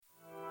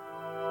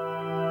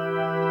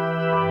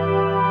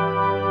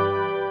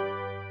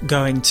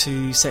going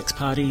to sex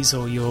parties,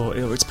 or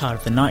it's part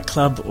of the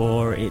nightclub,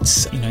 or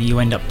it's, you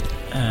end up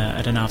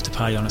at an after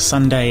party on a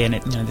Sunday, and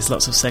there's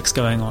lots of sex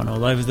going on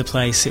all over the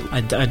place.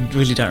 I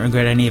really don't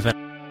regret any of it.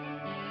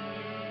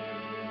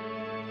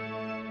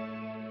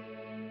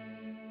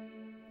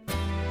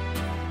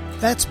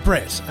 That's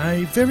Brett,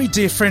 a very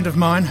dear friend of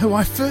mine who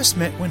I first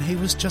met when he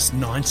was just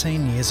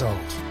 19 years old.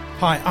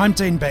 Hi, I'm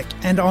Dean Beck,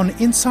 and on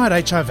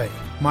Inside HIV,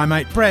 my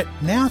mate Brett,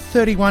 now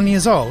 31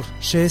 years old,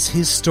 shares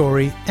his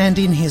story and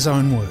in his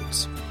own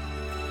words.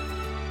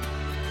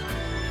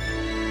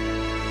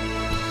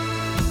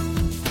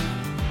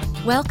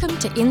 Welcome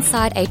to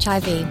Inside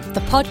HIV,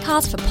 the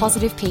podcast for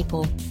positive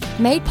people.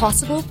 Made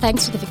possible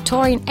thanks to the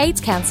Victorian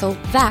AIDS Council,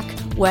 VAC,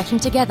 working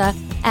together,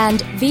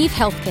 and Vive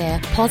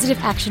Healthcare, Positive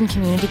Action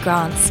Community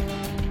Grants.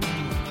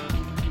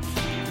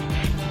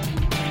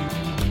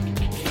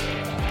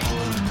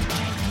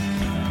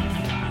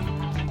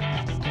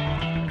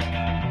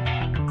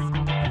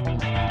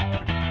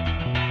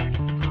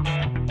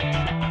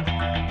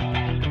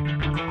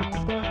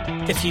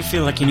 If you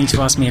feel like you need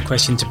to ask me a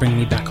question to bring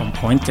me back on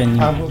point, then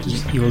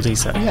you will do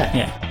so.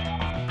 Yeah.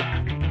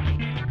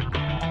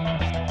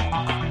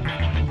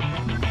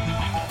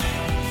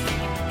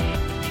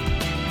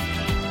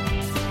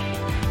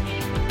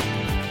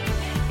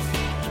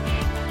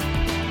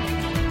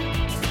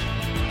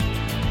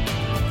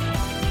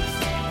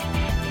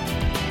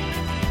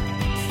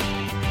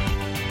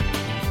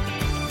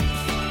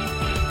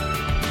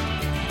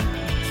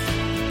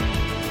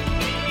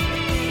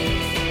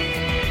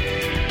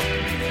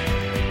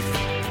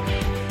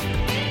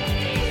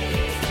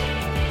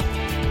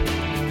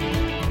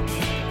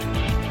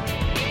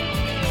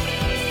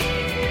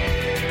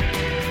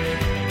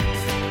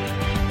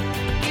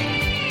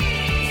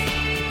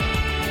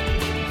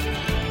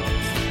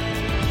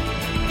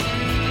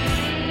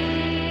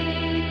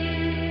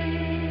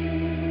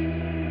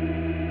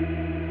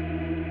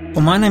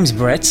 Well, my name's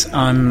Brett.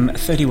 I'm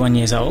 31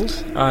 years old.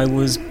 I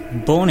was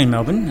born in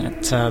Melbourne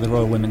at the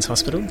Royal Women's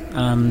Hospital.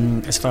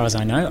 As far as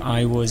I know,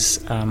 I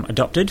was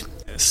adopted.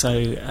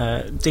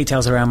 So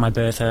details around my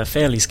birth are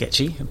fairly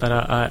sketchy, but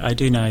I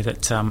do know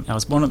that I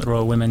was born at the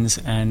Royal Women's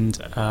and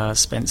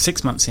spent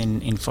 6 months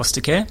in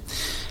foster care.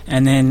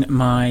 And then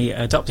my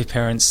adoptive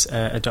parents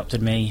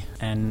adopted me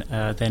and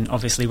then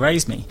obviously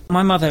raised me.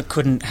 My mother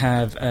couldn't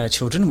have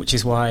children, which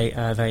is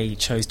why they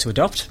chose to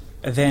adopt.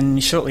 Then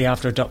shortly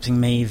after adopting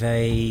me,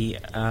 they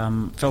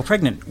fell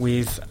pregnant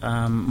with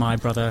my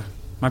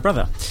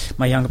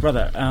younger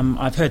brother.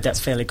 I've heard that's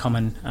fairly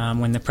common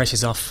when the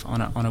pressure's off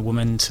on a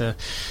woman to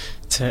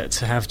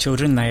have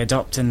children. They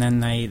adopt, and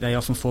then they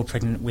often fall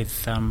pregnant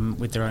with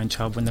their own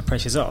child when the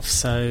pressure's off.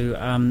 So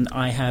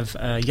I have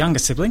a younger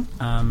sibling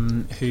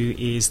who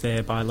is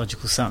their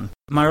biological son.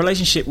 My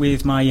relationship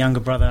with my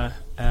younger brother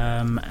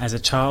as a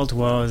child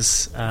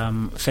was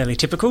fairly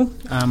typical.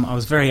 I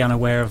was very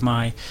unaware of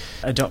my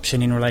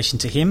adoption in relation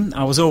to him.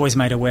 I was always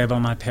made aware by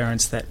my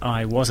parents that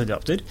I was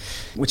adopted,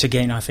 which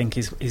again I think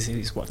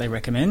is what they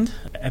recommend.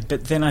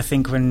 But then I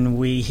think when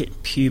we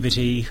hit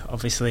puberty,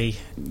 obviously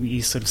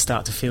you sort of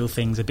start to feel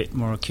things a bit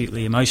more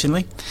acutely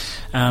emotionally.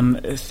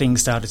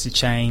 Things started to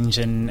change,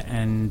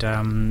 and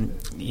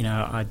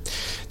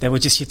there were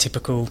just your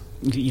typical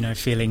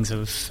feelings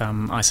of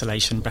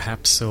isolation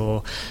perhaps,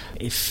 or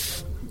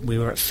if we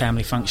were at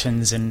family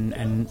functions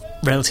and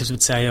relatives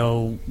would say,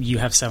 oh, you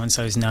have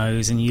so-and-so's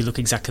nose and you look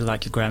exactly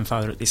like your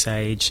grandfather at this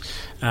age.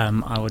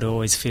 I would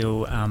always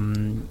feel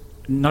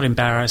not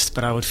embarrassed,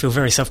 but I would feel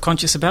very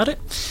self-conscious about it.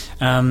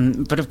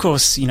 But of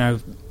course,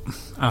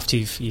 after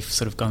you've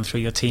sort of gone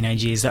through your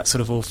teenage years, that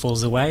sort of all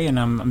falls away, and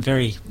I'm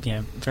very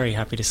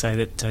happy to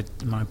say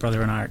that my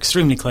brother and I are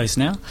extremely close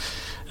now.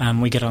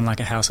 We get on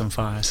like a house on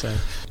fire. So,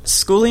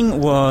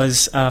 schooling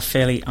was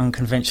fairly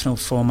unconventional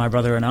for my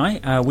brother and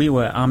I. We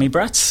were army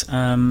brats.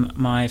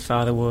 My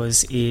father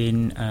was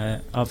in,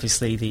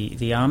 obviously,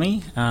 the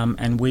army,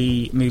 and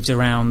we moved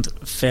around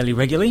fairly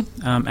regularly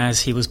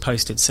as he was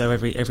posted. So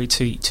every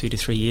 2 to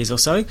 3 years or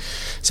so.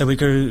 So we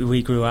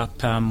grew up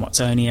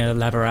Watsonia,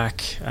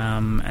 Laverack,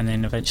 and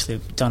then eventually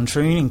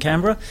Duntroon in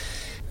Canberra.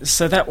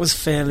 So that was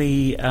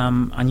fairly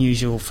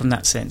unusual from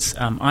that sense.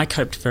 I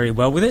coped very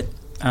well with it.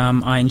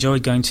 I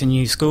enjoyed going to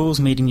new schools,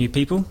 meeting new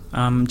people.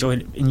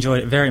 Enjoyed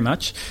it very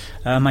much.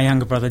 My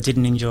younger brother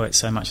didn't enjoy it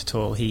so much at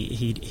all.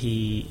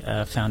 He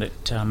found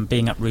it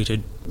being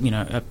uprooted,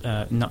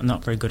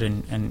 not very good,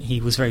 and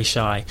he was very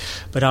shy.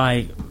 But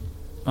I,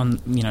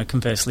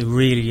 conversely,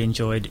 really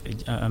enjoyed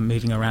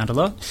moving around a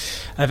lot.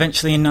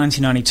 Eventually, in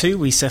 1992,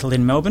 we settled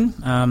in Melbourne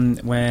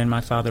when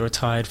my father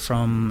retired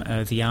from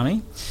the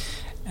army.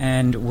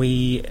 And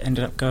we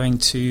ended up going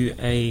to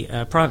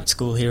a private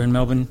school here in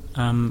Melbourne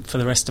for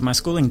the rest of my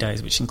schooling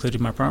days, which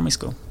included my primary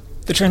school.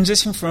 The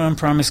transition from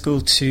primary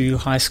school to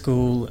high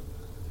school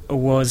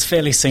was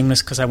fairly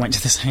seamless because I went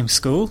to the same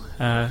school.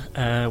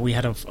 We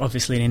had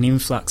obviously an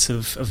influx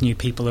of new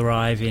people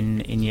arrive in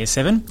Year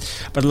 7,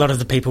 but a lot of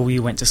the people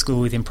you went to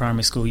school with in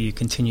primary school you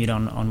continued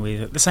on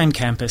with at the same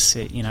campus.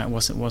 It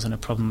wasn't a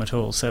problem at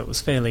all, so it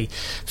was fairly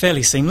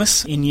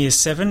seamless. In Year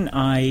 7,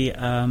 I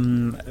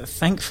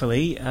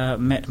thankfully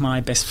met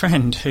my best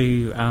friend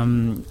who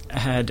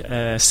had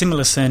a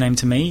similar surname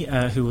to me,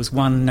 who was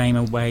one name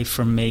away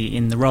from me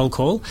in the roll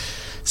call.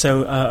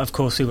 So, of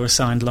course, we were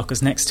assigned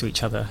lockers next to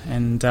each other.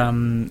 And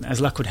as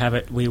luck would have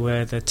it, we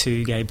were the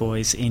two gay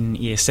boys in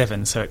Year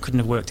 7, so it couldn't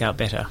have worked out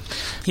better.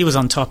 He was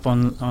on top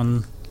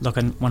on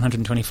locker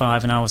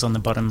 125, and I was on the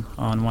bottom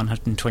on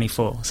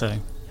 124. So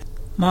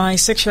my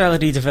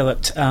sexuality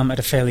developed at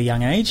a fairly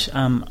young age.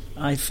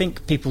 I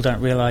think people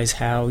don't realise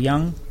how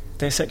young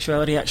their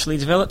sexuality actually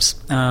develops.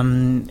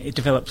 It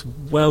developed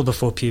well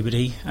before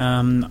puberty.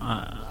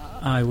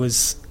 I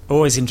was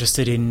always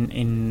interested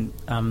in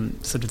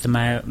sort of the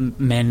male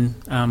men,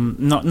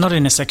 not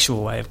in a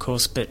sexual way, of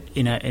course, but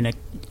in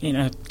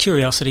a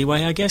curiosity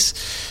way, I guess.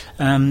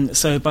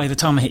 So by the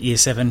time I hit Year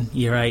 7,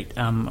 Year 8,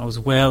 I was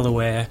well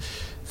aware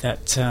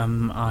that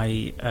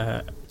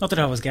not that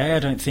I was gay. I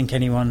don't think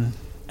anyone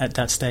at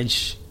that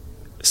stage,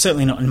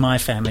 certainly not in my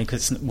family,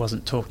 because it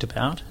wasn't talked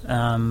about,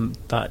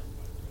 but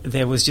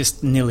there was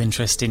just nil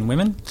interest in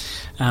women,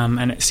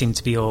 and it seemed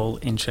to be all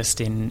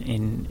interest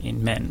in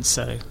men.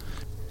 So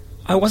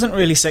I wasn't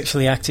really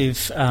sexually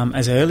active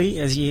as early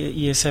as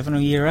year 7 or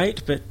Year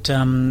 8, but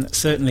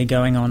certainly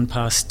going on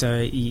past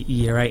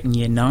Year 8 and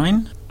Year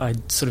 9, I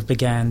sort of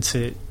began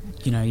to,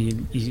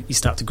 you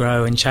start to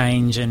grow and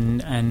change,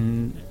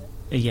 and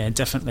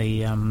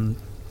definitely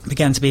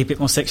began to be a bit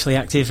more sexually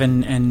active,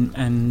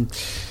 and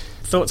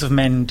thoughts of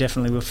men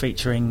definitely were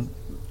featuring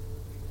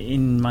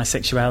in my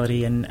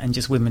sexuality, and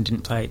just women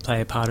didn't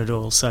play a part at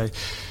all. So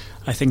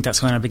I think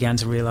that's when I began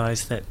to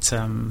realise that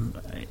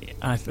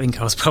I think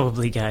I was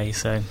probably gay.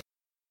 So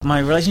my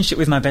relationship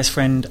with my best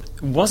friend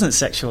wasn't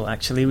sexual,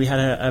 actually. We had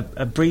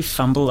a brief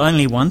fumble,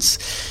 only once,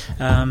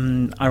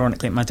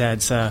 ironically at my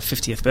dad's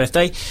 50th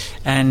birthday,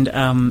 and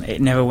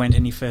it never went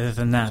any further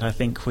than that. I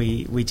think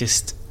we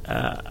just,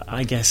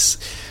 I guess,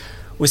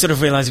 we sort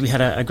of realised we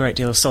had a great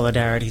deal of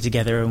solidarity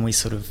together, and we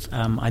sort of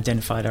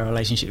identified our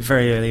relationship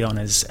very early on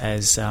as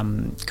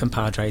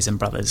compadres and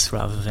brothers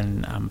rather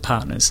than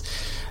partners.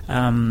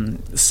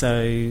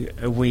 So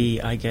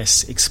we, I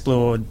guess,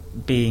 explored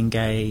being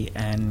gay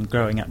and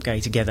growing up gay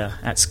together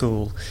at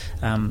school,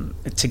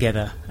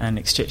 together,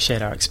 and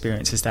shared our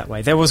experiences that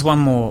way. There was one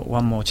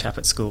more chap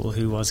at school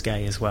who was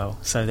gay as well,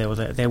 so there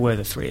were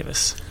the three of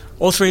us.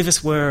 All three of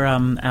us were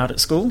out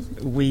at school.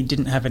 We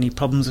didn't have any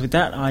problems with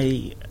that.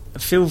 I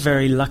feel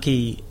very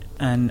lucky,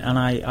 and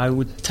I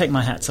would take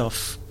my hats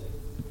off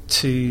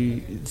to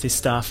the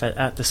staff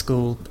at the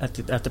school, at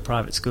the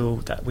private school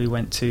that we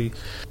went to.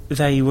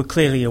 They were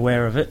clearly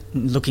aware of it.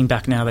 Looking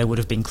back now, they would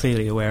have been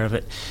clearly aware of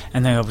it,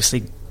 and they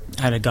obviously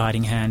had a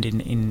guiding hand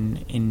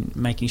in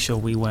making sure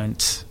we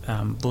weren't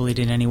bullied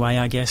in any way,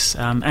 I guess.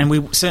 And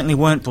we certainly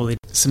weren't bullied.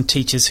 Some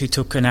teachers who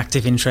took an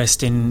active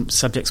interest in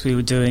subjects we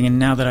were doing, and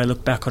now that I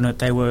look back on it,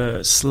 they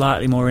were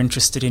slightly more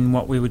interested in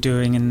what we were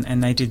doing,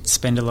 and they did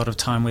spend a lot of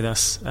time with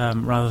us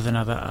rather than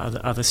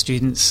other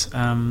students.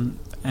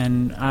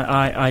 And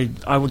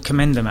I would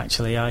commend them,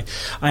 actually.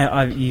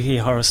 You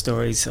hear horror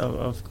stories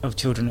of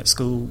children at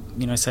school,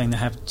 saying they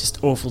have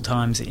just awful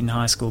times in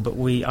high school, but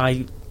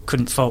I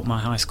couldn't fault my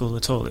high school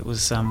at all. It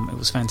was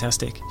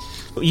fantastic.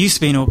 It used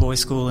to be an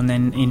all-boys school, and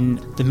then in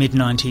the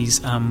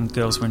mid-90s,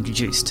 girls were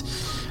introduced.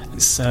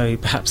 So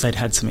perhaps they'd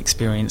had some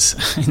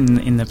experience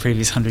in the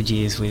previous 100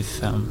 years with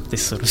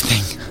this sort of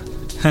thing.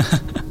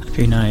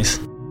 Who knows?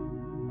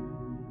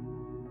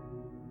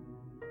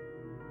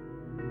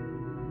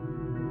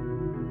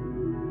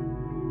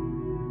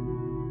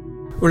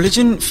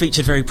 Religion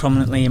featured very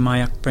prominently in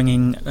my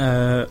upbringing,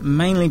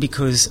 mainly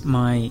because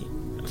my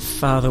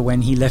father,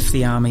 when he left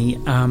the army,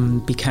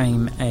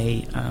 became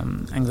a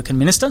Anglican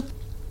minister,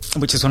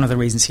 which is one of the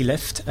reasons he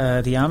left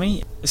the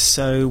army.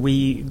 So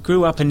we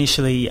grew up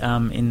initially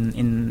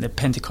in the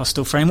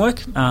Pentecostal framework,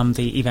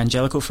 the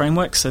evangelical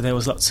framework, so there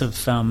was lots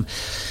of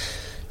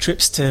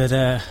trips to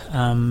the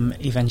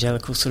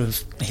evangelical sort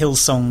of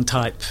Hillsong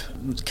type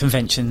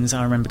conventions.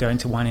 I remember going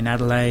to one in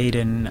Adelaide,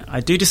 and I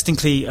do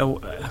distinctly,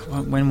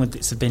 when would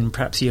this have been,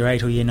 perhaps Year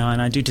 8 or Year 9,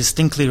 I do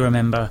distinctly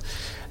remember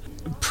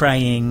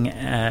praying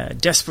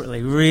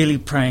desperately, really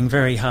praying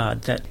very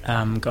hard that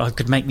God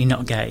could make me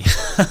not gay.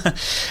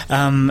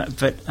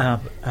 But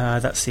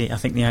that's I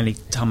think the only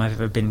time I've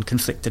ever been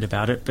conflicted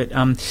about it. But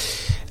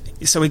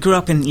so we grew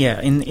up in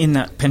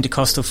that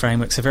Pentecostal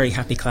framework, so very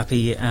happy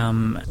clappy,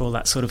 all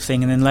that sort of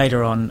thing. And then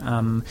later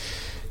on,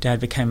 Dad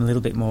became a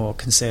little bit more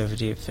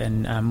conservative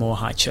and more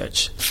high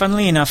church.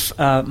 Funnily enough,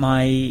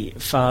 my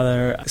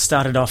father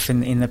started off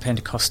in the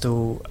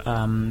Pentecostal.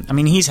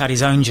 He's had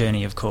his own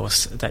journey, of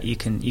course, that you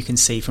can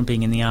see from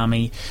being in the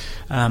army,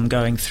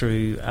 going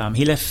through.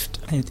 He left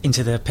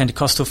into the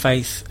Pentecostal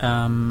faith,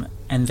 and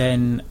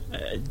then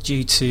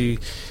due to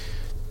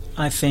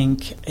I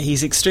think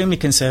he's extremely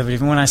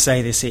conservative, and when I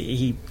say this,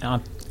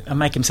 I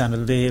make him sound a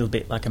little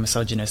bit like a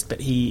misogynist, but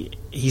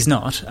he's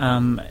not.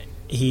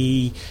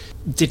 He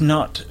did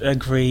not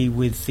agree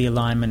with the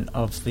alignment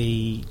of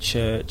the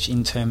church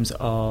in terms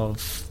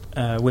of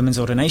women's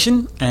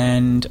ordination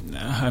and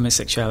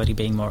homosexuality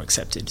being more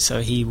accepted. So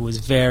he was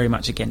very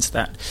much against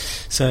that.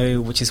 So,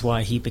 which is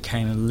why he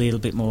became a little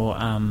bit more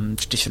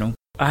traditional.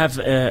 I have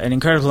an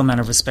incredible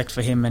amount of respect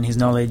for him and his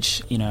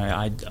knowledge.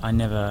 I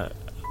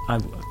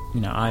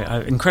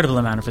incredible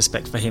amount of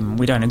respect for him.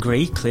 We don't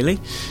agree, clearly,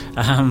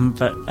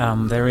 but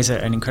there is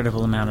an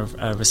incredible amount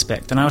of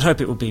respect, and I would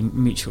hope it would be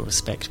mutual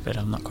respect, but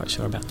I'm not quite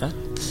sure about that.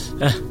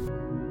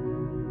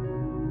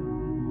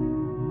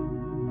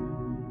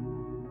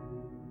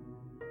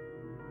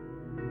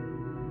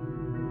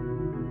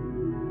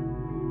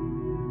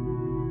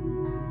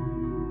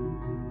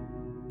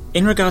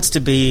 In regards to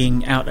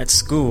being out at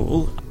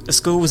school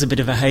was a bit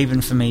of a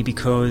haven for me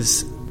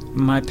because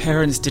my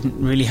parents didn't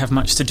really have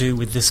much to do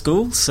with the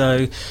school,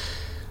 so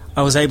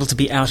I was able to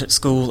be out at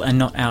school and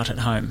not out at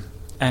home.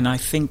 And I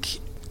think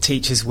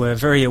teachers were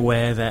very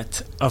aware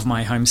of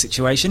my home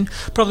situation,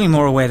 probably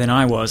more aware than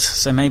I was.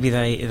 So maybe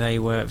they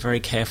were very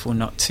careful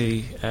not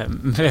to,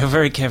 they were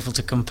very careful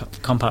to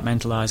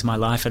compartmentalise my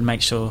life and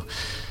make sure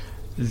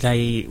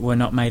they were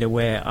not made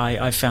aware.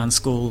 I found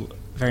school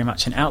very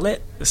much an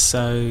outlet,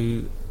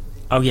 so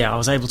I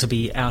was able to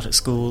be out at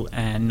school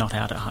and not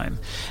out at home.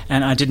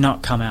 And I did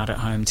not come out at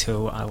home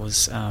till I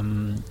was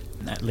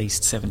at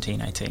least 17,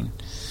 18.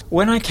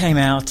 When I came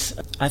out,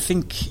 I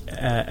think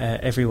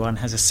everyone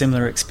has a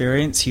similar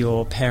experience.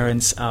 Your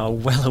parents are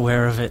well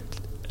aware of it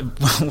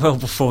well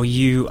before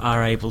you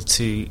are able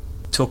to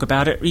talk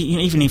about it.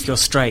 Even if you're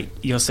straight,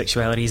 your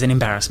sexuality is an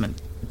embarrassment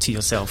to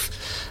yourself.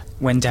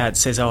 When Dad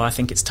says, I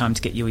think it's time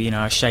to get you,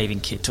 a shaving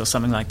kit or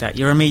something like that,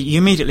 you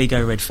immediately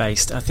go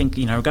red-faced. I think,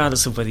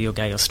 regardless of whether you're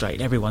gay or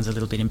straight, everyone's a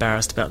little bit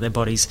embarrassed about their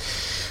bodies.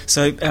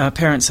 So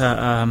parents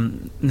are,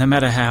 no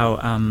matter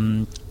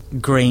how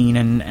green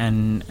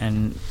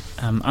and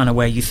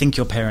unaware you think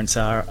your parents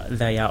are,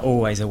 they are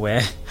always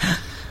aware.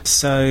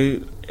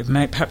 So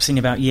perhaps in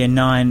about year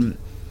 9,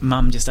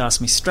 Mum just asked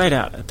me straight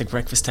out at the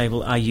breakfast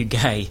table, "Are you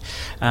gay?"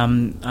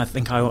 I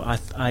think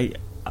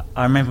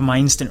I remember my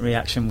instant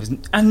reaction was,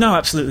 no,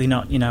 absolutely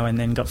not, and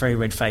then got very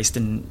red-faced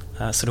and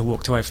sort of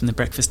walked away from the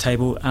breakfast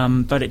table.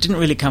 But it didn't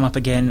really come up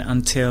again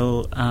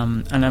until,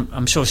 and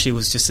I'm sure she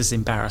was just as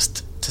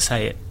embarrassed to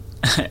say it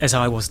as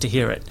I was to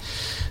hear it.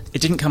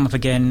 It didn't come up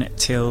again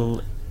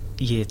till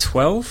year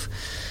 12.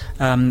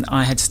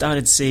 I had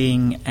started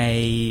seeing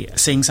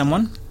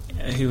someone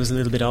who was a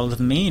little bit older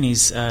than me, in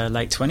his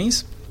late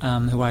 20s,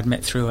 who I'd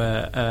met through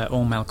a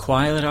all-male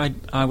choir that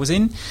I was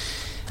in.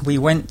 We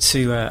went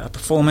to a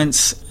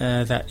performance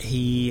that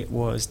he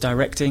was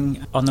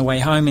directing. On the way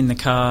home in the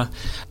car,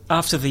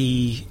 after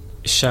the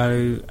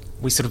show,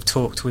 we sort of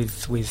talked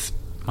with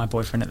my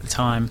boyfriend at the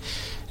time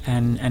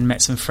and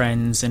met some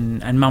friends,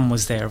 and Mum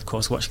was there, of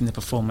course, watching the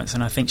performance,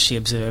 and I think she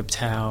observed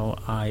how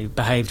I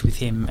behaved with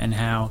him and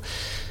how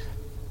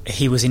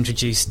he was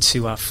introduced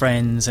to our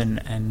friends,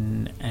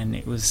 and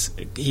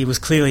he was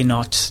clearly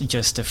not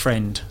just a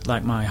friend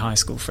like my high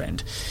school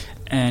friend.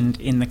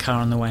 And in the car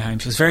on the way home,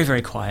 she was very,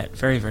 very quiet,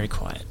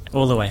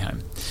 all the way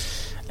home.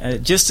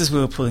 Just as we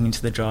were pulling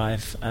into the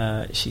drive,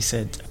 she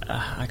said,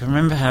 I can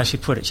remember how she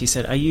put it, she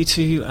said, "Are you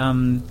two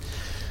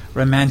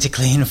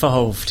romantically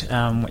involved?"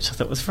 Which I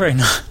thought was a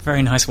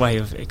very nice way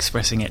of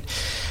expressing it.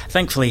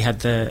 Thankfully, he had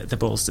the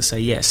balls to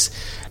say yes.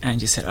 And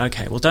she said,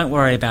 "Okay, well, don't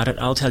worry about it,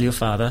 I'll tell your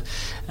father,"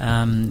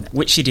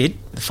 which she did.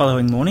 The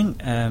following morning,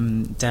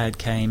 Dad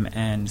came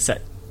and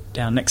sat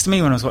down next to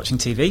me when I was watching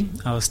TV.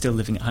 I was still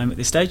living at home at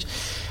this stage.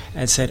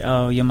 And said,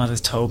 "Oh, your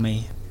mother's told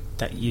me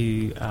that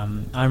you,"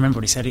 I remember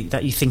what he said,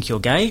 "that you think you're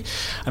gay."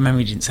 I remember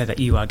he didn't say that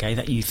you are gay,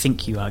 that you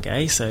think you are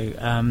gay. So,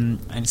 and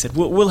he said,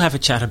 "We'll have a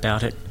chat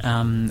about it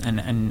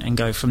and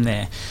go from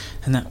there."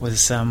 And that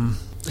was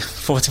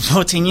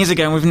 14 years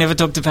ago, and we've never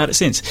talked about it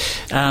since.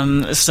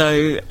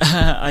 So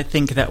I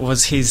think that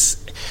was his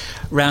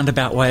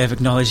roundabout way of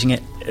acknowledging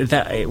it.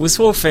 That it was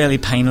all fairly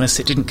painless.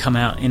 It didn't come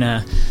out in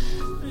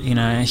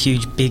a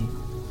huge, big,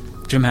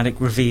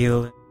 dramatic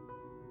reveal.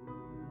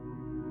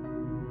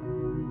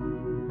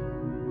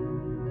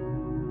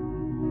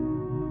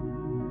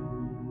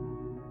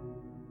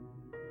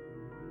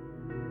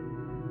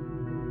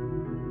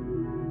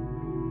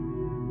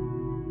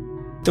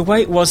 The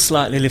weight was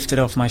slightly lifted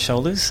off my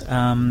shoulders.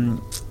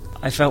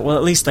 I felt, well,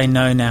 at least they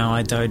know now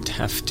I don't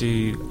have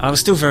to... I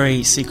was still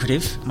very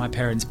secretive, my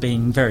parents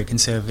being very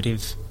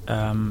conservative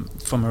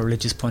from a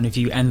religious point of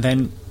view, and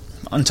then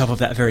on top of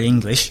that, very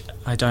English.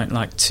 I don't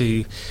like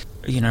to,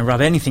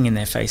 rub anything in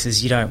their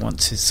faces. You don't want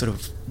to sort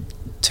of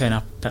turn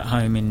up at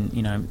home in,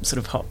 sort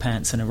of hot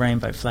pants and a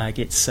rainbow flag.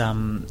 It's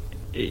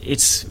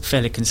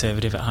fairly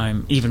conservative at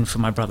home, even for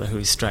my brother who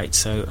is straight,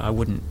 so I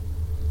wouldn't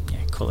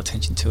call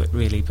attention to it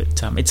really, but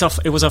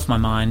it was off my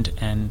mind,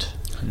 and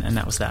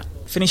that was that.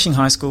 Finishing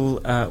high school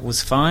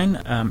was fine.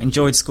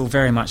 Enjoyed school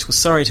very much. Was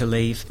sorry to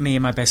leave. Me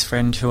and my best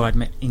friend, who I'd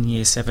met in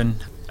year 7,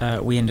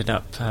 we ended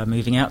up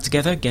moving out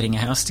together, getting a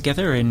house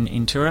together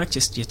in Toorak,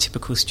 just your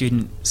typical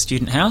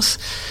student house.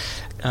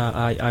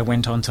 I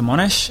went on to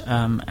Monash,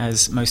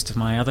 as most of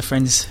my other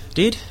friends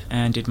did,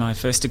 and did my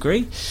first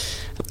degree.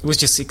 It was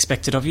just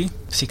expected of you,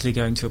 particularly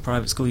going to a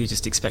private school. You're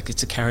just expected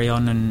to carry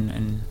on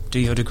and do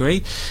your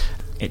degree.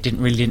 It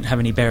didn't have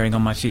any bearing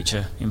on my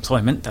future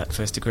employment, that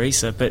first degree.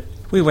 But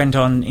we went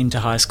on into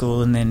high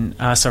school and then,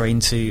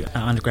 into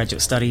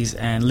undergraduate studies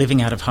and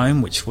living out of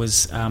home, which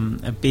was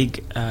a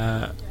big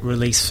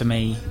release for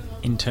me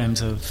in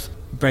terms of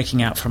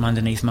breaking out from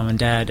underneath mum and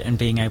dad and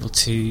being able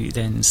to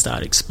then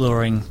start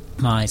exploring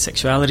my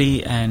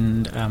sexuality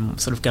and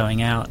sort of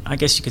going out. I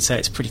guess you could say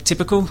it's pretty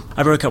typical.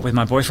 I broke up with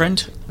my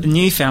boyfriend. The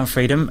newfound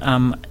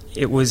freedom,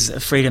 it was a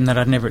freedom that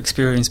I'd never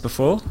experienced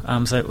before.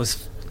 So it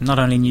was not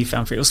only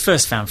newfound freedom, it was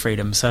first found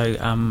freedom.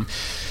 So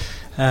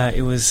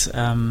it was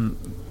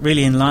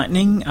really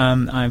enlightening.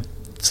 I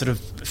sort of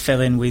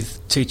fell in with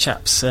two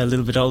chaps a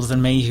little bit older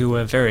than me who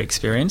were very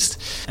experienced,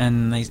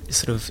 and they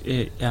sort of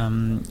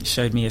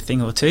showed me a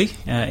thing or two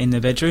in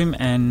the bedroom,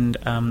 and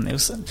it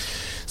was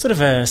sort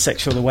of a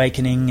sexual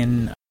awakening,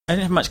 and I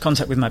didn't have much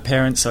contact with my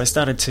parents, so I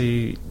started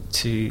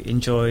to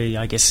enjoy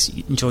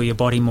your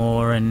body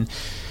more, and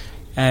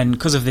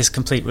because of this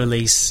complete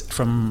release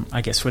from,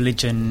 I guess,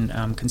 religion,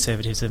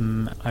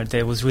 conservatism,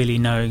 there was really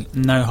no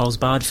holes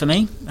barred for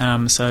me.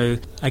 So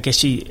I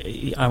guess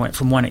I went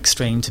from one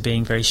extreme to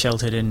being very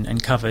sheltered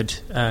and covered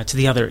to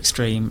the other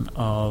extreme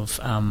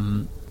of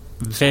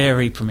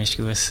very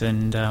promiscuous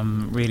and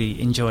really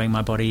enjoying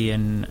my body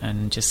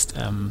and just,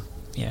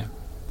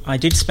 I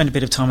did spend a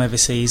bit of time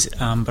overseas,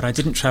 but I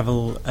didn't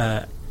travel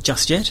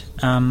just yet.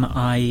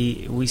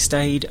 We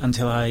stayed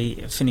until I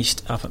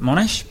finished up at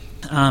Monash.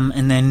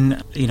 And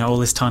then, all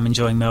this time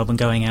enjoying Melbourne,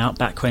 going out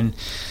back when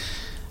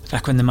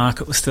the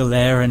market was still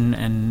there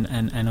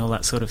and all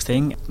that sort of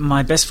thing.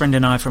 My best friend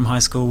and I from high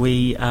school,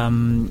 we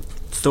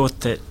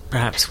thought that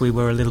perhaps we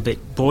were a little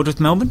bit bored with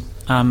Melbourne.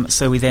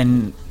 So we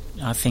then,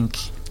 I think,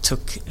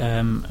 took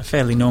a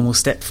fairly normal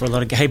step for a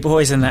lot of gay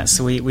boys, and that's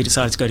we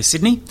decided to go to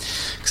Sydney,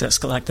 because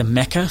that's like the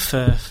mecca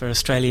for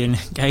Australian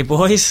gay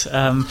boys.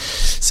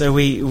 So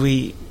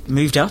we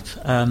moved up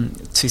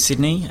to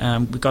Sydney.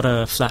 We got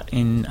a flat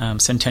in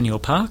Centennial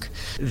Park,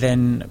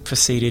 then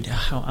proceeded,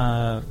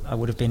 I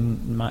would have been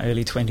in my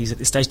early 20s at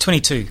this stage,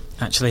 22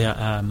 actually,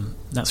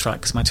 that's right,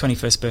 because my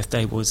 21st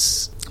birthday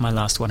was my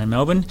last one in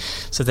Melbourne.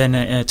 So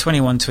then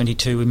 21,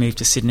 22 we moved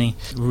to Sydney,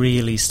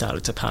 really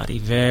started to party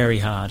very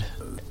hard.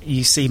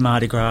 You see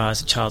Mardi Gras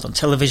as a child on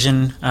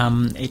television.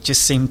 It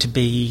just seemed to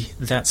be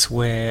that's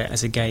where,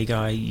 as a gay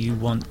guy, you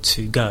want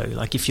to go.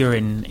 Like if you're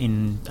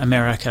in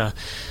America,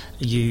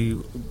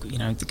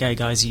 the gay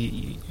guys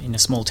you in a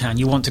small town,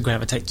 you want to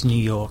gravitate to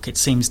New York. It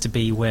seems to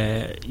be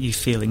where you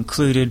feel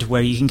included,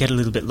 where you can get a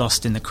little bit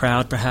lost in the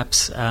crowd,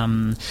 perhaps,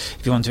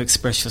 if you want to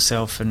express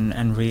yourself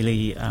and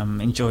really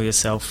enjoy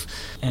yourself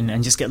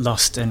and just get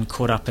lost and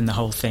caught up in the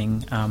whole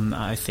thing.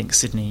 I think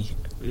Sydney,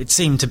 it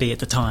seemed to be at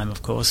the time,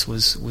 of course,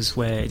 was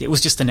where it was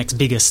just the next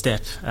bigger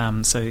step.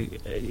 So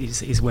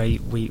is where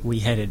we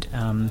headed.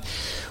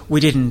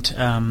 We didn't,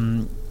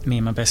 me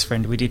and my best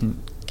friend, we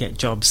didn't get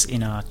jobs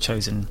in our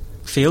chosen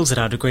fields that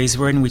our degrees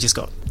were in. We just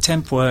got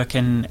temp work,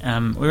 and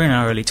we were in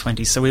our early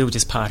 20s, so we were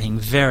just partying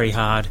very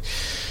hard,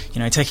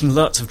 taking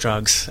lots of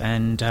drugs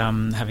and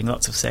having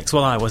lots of sex.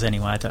 Well, I was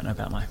anyway. I don't know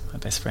about my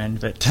best friend,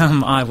 but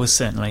I was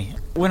certainly.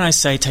 When I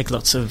say take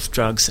lots of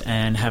drugs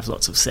and have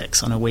lots of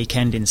sex on a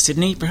weekend in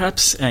Sydney,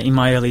 perhaps, in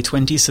my early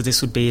 20s, so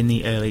this would be in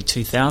the early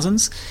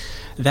 2000s,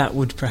 that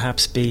would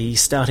perhaps be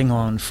starting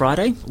on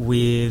Friday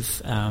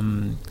with, I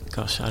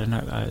don't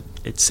know,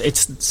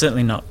 it's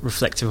certainly not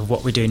reflective of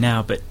what we do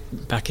now, but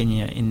back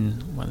in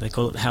what they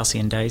call it, the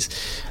halcyon days,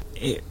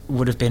 it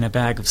would have been a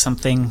bag of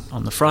something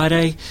on the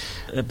Friday,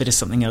 a bit of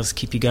something else to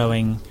keep you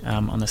going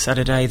on the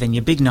Saturday, then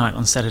your big night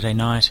on Saturday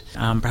night,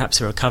 perhaps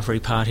a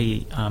recovery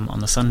party on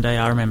the Sunday.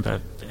 I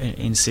remember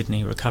in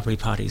Sydney, recovery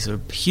parties are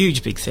a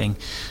huge big thing.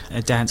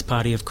 A dance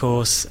party, of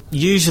course,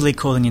 usually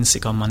calling in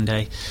sick on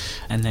Monday,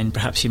 and then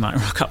perhaps you might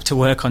rock up to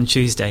work on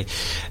Tuesday.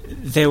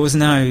 There was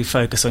no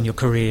focus on your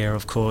career,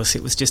 of course.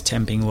 It was just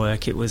temping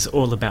work. It was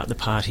all about the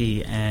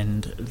party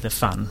and the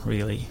fun,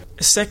 really.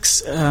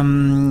 Sex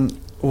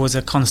was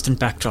a constant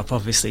backdrop,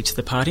 obviously, to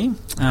the party.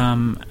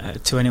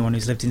 To anyone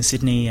who's lived in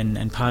Sydney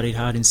and partied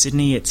hard in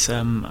Sydney, it's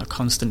a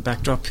constant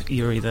backdrop.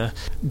 You're either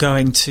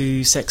going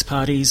to sex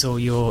parties, or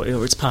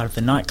it's part of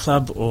the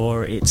nightclub,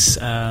 or it's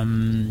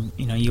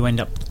you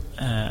end up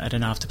at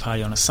an after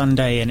party on a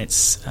Sunday, and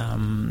it's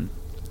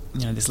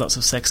there's lots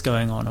of sex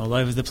going on all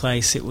over the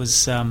place. It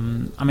was I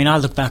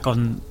look back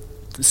on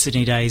the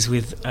Sydney days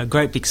with a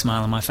great big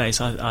smile on my face.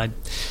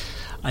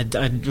 I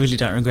really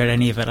don't regret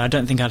any of it. I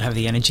don't think I'd have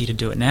the energy to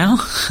do it now.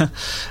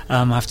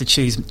 I have to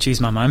choose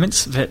my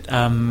moments. But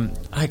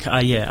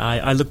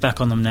I look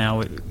back on them now,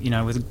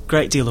 with a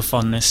great deal of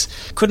fondness.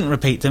 Couldn't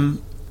repeat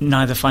them,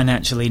 neither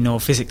financially nor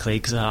physically,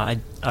 because I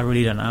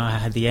really don't know I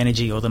had the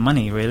energy or the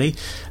money, really.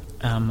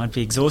 I'd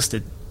be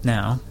exhausted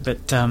now.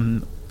 But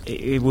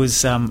It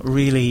was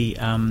really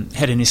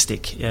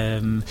hedonistic.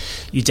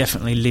 You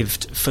definitely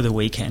lived for the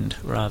weekend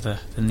rather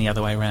than the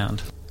other way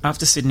around.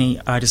 After Sydney,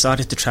 I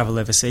decided to travel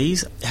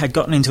overseas. Had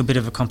gotten into a bit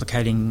of a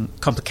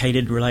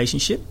complicated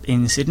relationship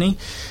in Sydney.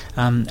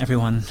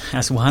 Everyone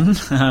has one.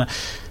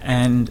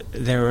 And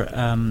there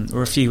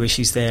were a few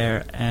issues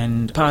there.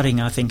 And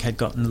partying, I think, had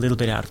gotten a little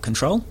bit out of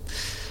control.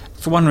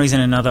 For one reason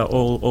or another,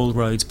 all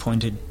roads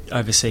pointed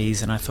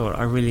overseas, and I thought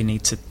I really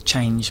need to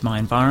change my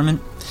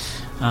environment.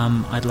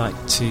 I'd like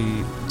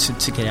to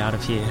get out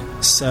of here.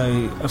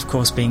 So, of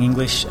course, being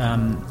English,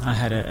 I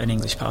had an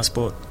English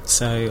passport.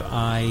 So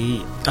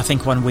I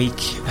think 1 week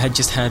had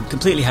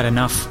completely had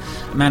enough,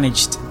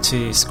 managed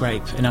to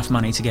scrape enough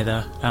money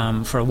together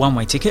for a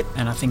one-way ticket,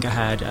 and I think I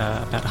had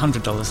about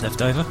 $100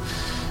 left over.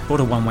 Bought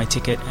a one-way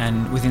ticket,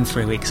 and within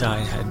 3 weeks I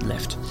had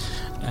left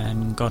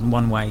and gone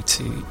one way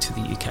to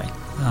the UK.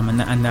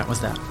 And that was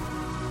that.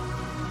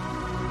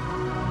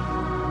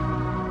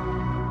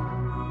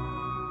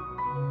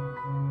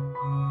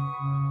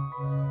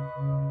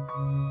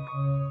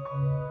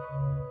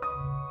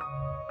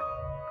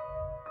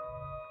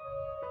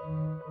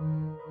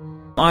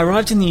 I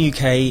arrived in the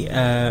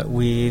UK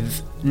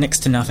with next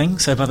to nothing,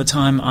 so by the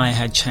time I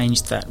had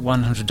changed that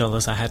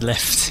 $100 I had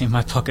left in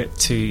my pocket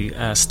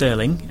to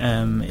sterling,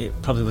 it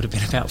probably would have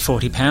been about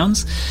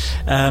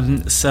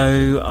 £40.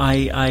 So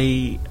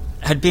I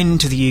had been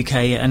to the UK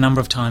a number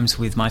of times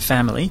with my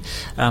family,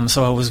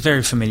 so I was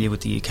very familiar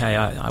with the UK.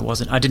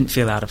 I didn't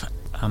feel out of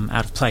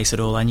place at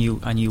all. I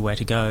knew where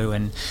to go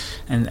and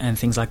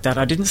things like that.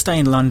 I didn't stay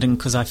in London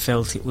because I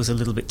felt it was a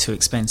little bit too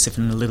expensive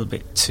and a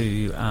bit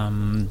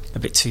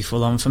too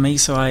full on for me.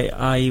 So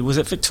I was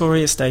at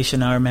Victoria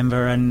Station, I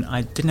remember, and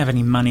I didn't have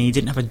any money,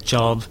 didn't have a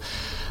job.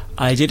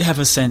 I did have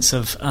a sense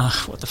of,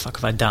 what the fuck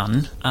have I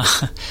done?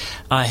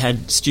 I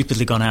had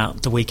stupidly gone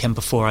out the weekend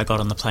before I got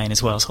on the plane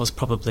as well, so I was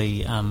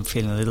probably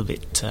feeling a little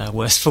bit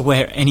worse for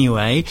wear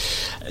anyway.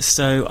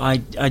 So I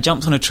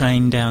jumped on a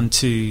train down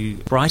to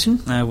Brighton,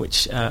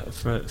 which,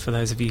 for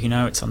those of you who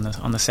know, it's on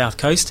the south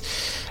coast.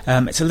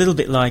 It's a little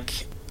bit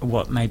like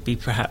what maybe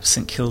perhaps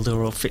St Kilda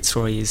or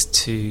Fitzroy is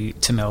to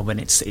Melbourne.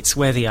 It's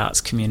where the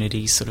arts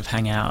communities sort of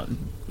hang out.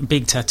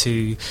 Big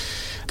tattoo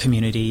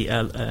community,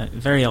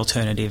 very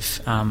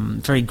alternative,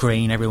 very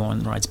green.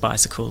 Everyone rides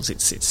bicycles.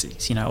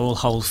 It's all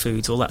Whole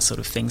Foods, all that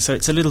sort of thing. So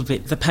it's a little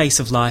bit, the pace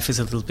of life is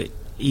a little bit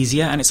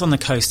easier, and it's on the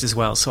coast as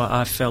well, so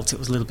I felt it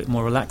was a little bit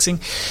more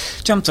relaxing.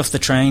 Jumped off the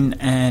train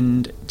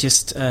and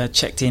just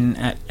checked in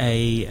at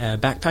a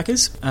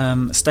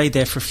backpackers. Stayed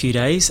there for a few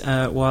days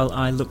while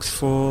I looked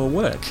for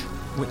work,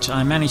 which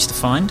I managed to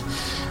find,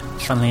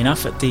 funnily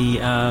enough, at the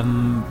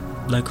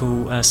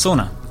local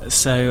sauna.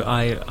 So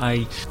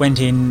I went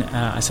in,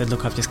 I said,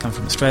 look, I've just come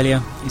from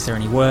Australia, is there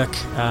any work?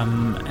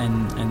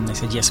 And they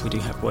said, yes, we do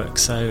have work.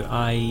 So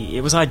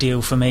it was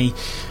ideal for me,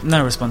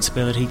 no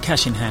responsibility,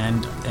 cash in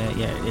hand,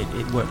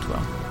 it worked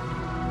well.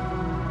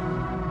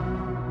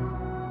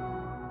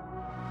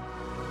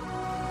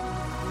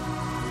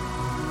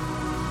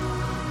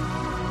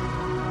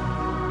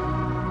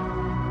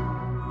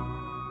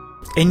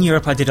 In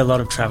Europe, I did a lot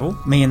of travel.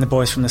 Me and the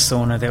boys from the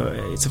sauna,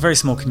 it's a very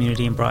small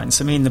community in Brighton,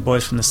 so me and the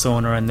boys from the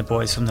sauna and the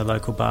boys from the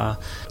local bar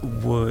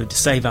would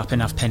save up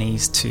enough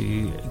pennies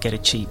to get a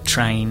cheap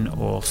train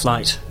or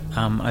flight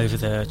over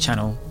the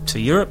channel to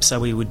Europe.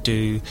 So we would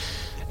do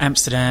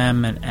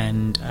Amsterdam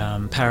and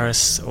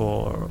Paris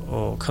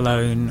or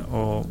Cologne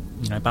or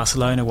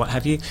Barcelona, what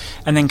have you,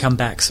 and then come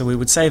back. So we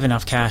would save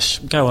enough cash,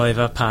 go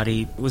over,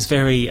 party. It was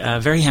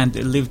it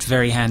lived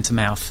very hand to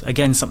mouth.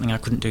 Again, something I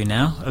couldn't do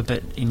now,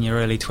 but in your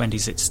early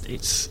 20s,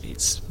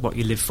 it's what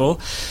you live for.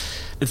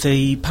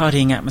 The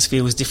partying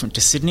atmosphere was different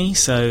to Sydney,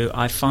 so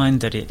I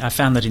found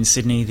that in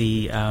Sydney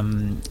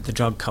the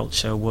drug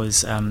culture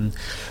was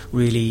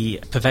really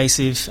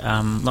pervasive.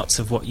 Lots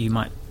of what you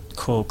might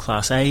call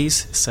Class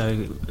A's,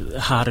 so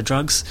harder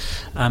drugs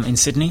in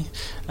Sydney.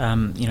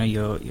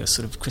 Your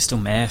sort of crystal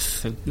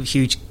meth, a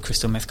huge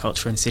crystal meth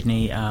culture in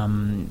Sydney,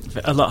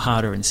 a lot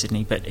harder in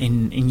Sydney, but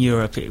in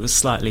Europe there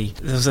was a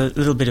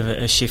little bit of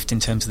a shift in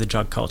terms of the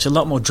drug culture, a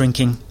lot more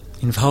drinking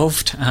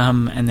involved,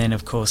 and then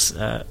of course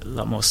a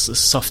lot more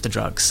softer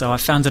drugs. So I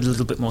found it a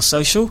little bit more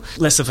social,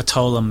 less of a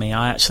toll on me.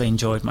 I actually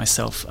enjoyed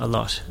myself a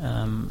lot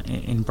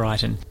in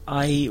Brighton.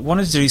 I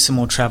wanted to do some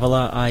more travel.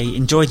 I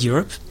enjoyed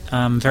Europe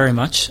very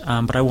much,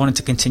 but I wanted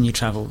to continue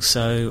travel.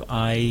 So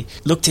I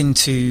looked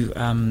into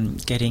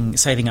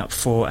saving up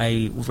for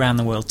a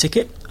round-the-world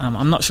ticket.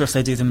 I'm not sure if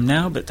they do them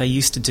now, but they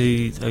used to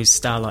do those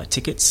Starlight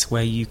tickets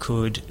where you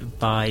could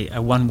buy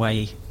a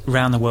one-way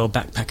round-the-world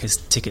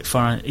backpackers ticket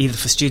either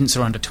for students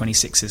or under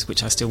 26s,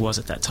 which I still was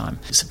at that time.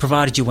 So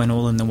provided you went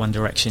all in the one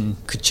direction,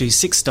 could choose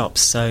 6 stops.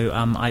 So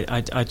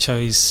I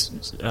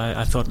chose,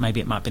 I thought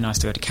maybe it might be nice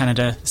to go to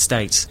Canada,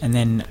 States, and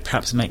then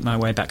perhaps make my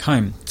way back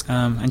home.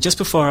 And just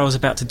before I was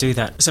about to do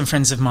that, some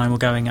friends of mine were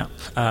going up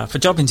for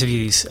job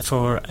interviews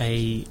for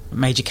a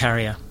major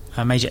carrier,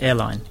 a major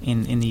airline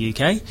in the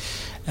UK.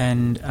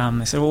 And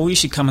they said, well, you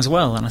should come as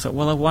well. And I thought,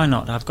 well, why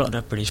not? I've got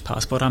a British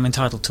passport. I'm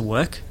entitled to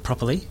work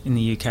properly in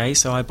the UK.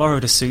 So I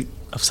borrowed a suit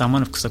of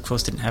someone, because of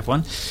course didn't have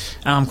one.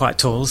 I'm quite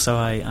tall, so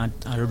I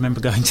remember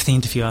going to the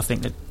interview. I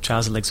think the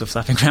trouser legs were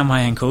flapping around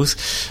my ankles.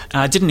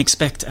 I didn't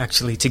expect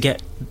actually to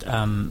get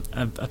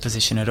a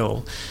position at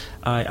all.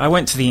 I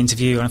went to the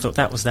interview and I thought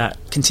that was that.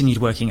 Continued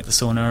working at the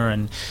sauna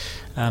and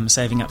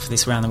saving up for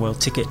this round the world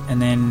ticket,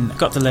 and then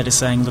got the letter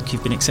saying, look,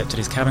 you've been accepted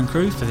as cabin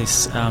crew for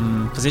this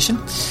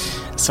position.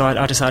 So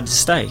I decided to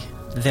stay.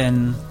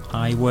 Then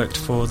I worked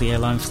for the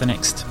airline for the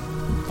next,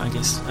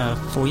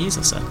 4 years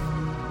or so.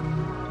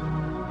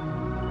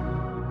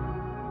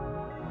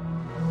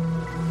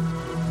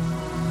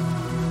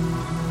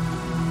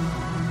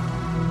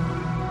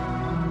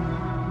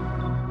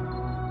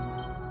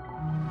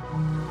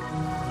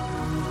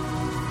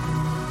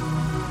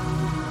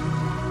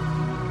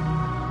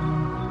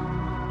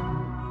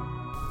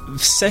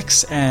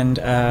 Sex and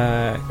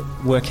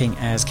working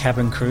as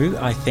cabin crew,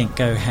 I think,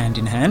 go hand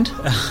in hand,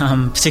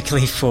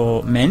 particularly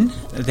for men.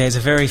 There's a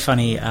very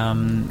funny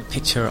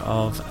picture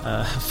of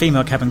a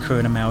female cabin crew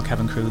and a male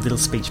cabin crew with little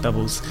speech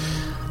bubbles.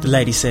 The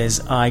lady says,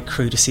 "I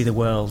crew to see the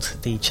world."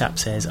 The chap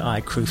says, "I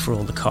crew for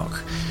all the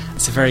cock."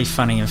 It's a very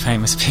funny and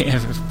famous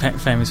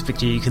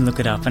picture. You can look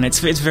it up, and it's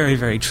very,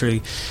 very true.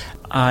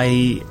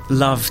 I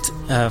loved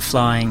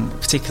flying,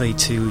 particularly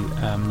to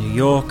New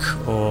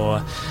York,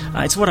 or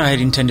it's what I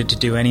had intended to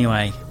do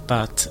anyway,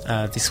 but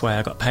this way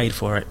I got paid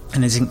for it,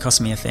 and it didn't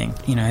cost me a thing.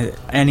 You know,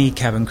 any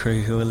cabin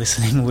crew who are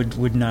listening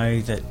would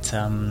know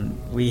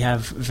that we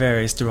have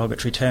various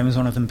derogatory terms,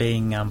 one of them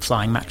being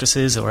flying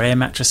mattresses or air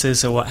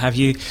mattresses or what have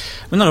you.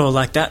 We're not all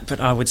like that, but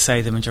I would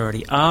say the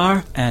majority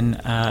are, and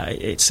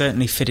it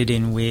certainly fitted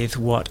in with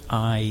what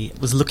I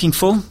was looking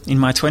for in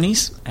my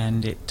 20s,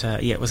 and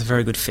it was a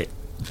very good fit.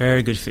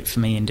 Very good fit for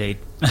me indeed.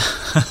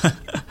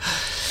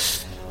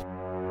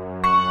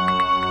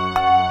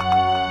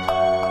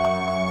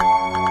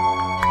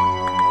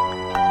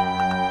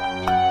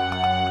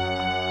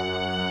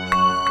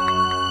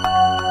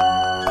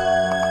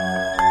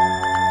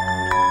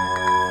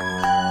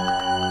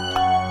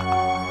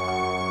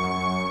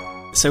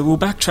 So we'll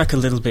backtrack a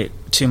little bit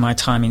to my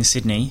time in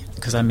Sydney,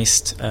 because I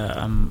missed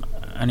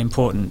an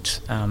important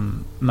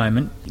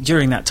moment.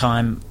 During that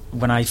time,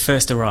 when I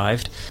first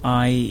arrived,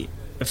 I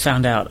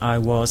found out I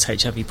was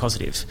HIV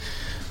positive.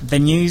 The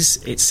news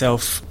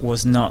itself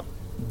was not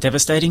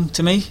devastating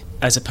to me,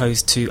 as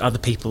opposed to other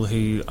people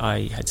who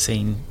I had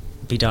seen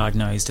be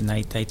diagnosed, and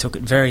they took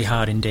it very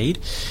hard indeed.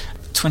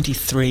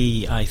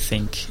 23, I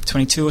think,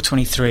 22 or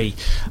 23,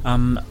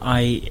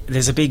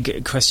 there's a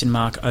big question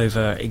mark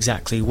over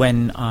exactly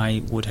when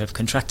I would have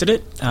contracted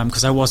it,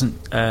 because I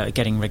wasn't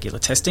getting regular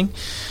testing.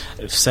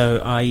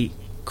 So I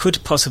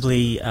could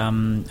possibly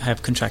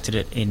have contracted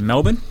it in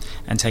Melbourne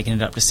and taken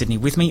it up to Sydney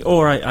with me,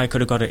 or I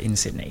could have got it in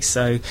Sydney.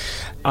 So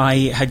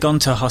I had gone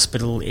to a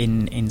hospital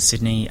in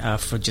Sydney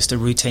for just a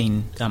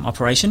routine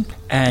operation,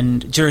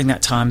 and during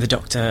that time the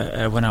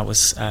doctor, when I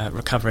was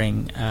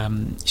recovering,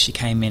 she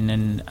came in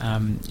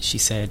and she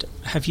said,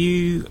 "Have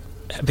you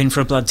been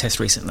for a blood test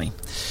recently?"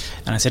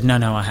 And I said,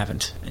 no, I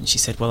haven't. And she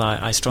said, "Well,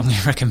 I strongly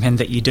recommend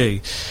that you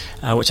do,"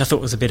 which I thought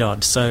was a bit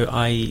odd. So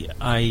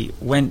I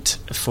went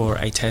for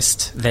a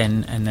test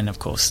then, and then of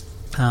course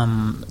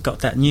got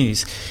that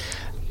news.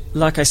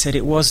 Like I said,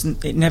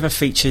 it never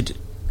featured,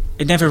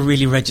 it never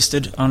really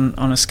registered on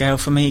a scale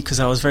for me, because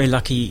I was very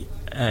lucky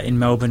in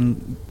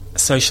Melbourne,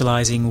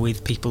 socialising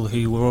with people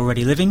who were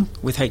already living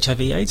with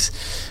HIV/AIDS,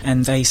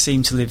 and they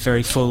seemed to live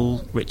very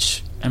full,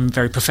 rich and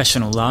very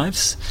professional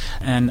lives,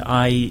 and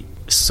I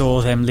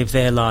saw them live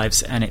their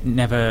lives, and it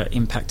never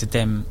impacted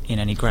them in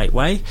any great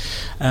way.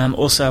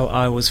 Also,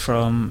 I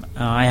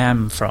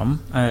am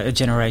from a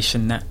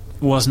generation that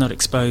was not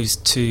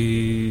exposed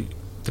to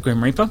the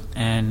Grim Reaper,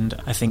 and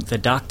I think the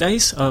dark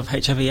days of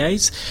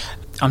HIV/AIDS.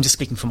 I'm just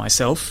speaking for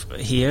myself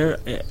here.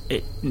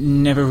 It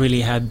never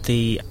really had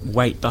the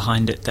weight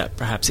behind it that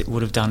perhaps it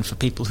would have done for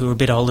people who are a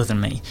bit older than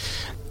me,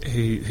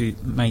 who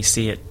may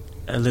see it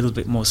a little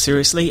bit more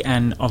seriously,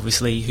 and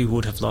obviously who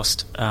would have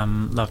lost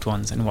loved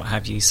ones and what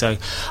have you. So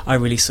I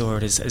really saw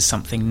it as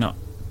something not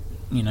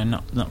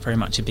very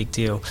much a big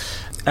deal.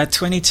 At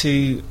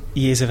 22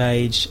 years of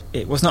age,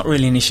 it was not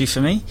really an issue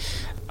for me.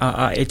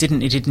 It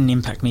didn't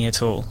impact me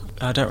at all.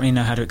 I don't really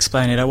know how to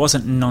explain it. I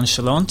wasn't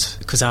nonchalant,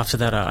 because after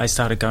that I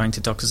started going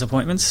to doctor's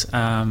appointments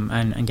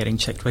and getting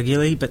checked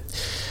regularly. But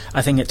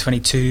I think at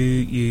 22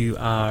 you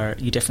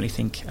definitely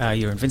think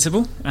you're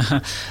invincible.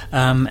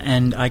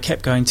 And I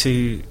kept going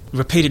to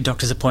repeated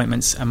doctor's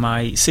appointments, and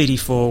my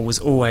CD4 was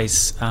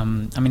always,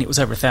 it was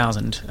over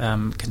 1,000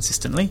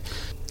 consistently.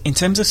 In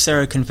terms of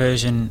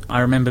seroconversion, I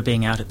remember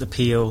being out at the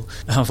Peel,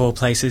 of all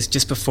places,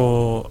 just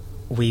before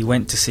we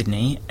went to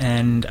Sydney,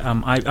 and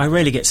I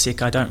rarely get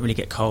sick. I don't really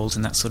get colds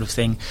and that sort of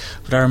thing,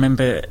 but I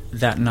remember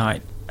that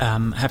night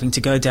having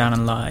to go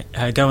and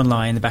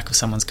lie in the back of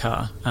someone's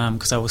car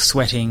because I was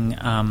sweating.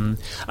 I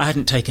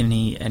hadn't taken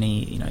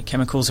any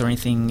chemicals or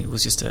anything. It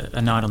was just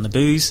a night on the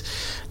booze,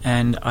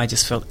 and I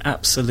just felt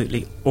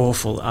absolutely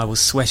awful. I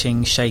was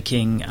sweating,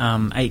 shaking,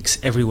 aches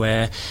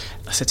everywhere.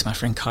 I said to my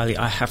friend Kylie,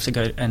 I have to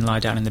go and lie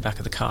down in the back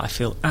of the car. I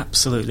feel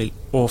absolutely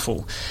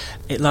awful.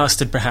 It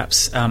lasted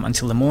perhaps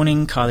until the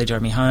morning. Kylie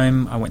drove me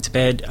home. I went to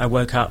bed. I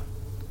woke up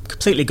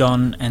completely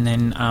gone, and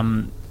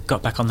then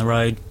got back on the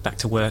road, back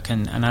to work,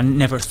 and I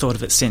never thought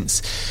of it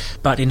since.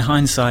 But in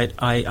hindsight,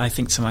 I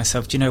think to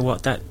myself, do you know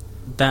what, that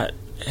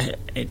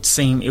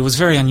it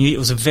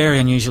was a very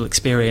unusual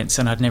experience,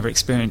 and I'd never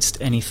experienced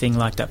anything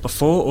like that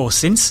before or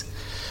since.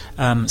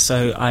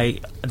 So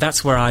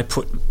that's where I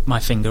put my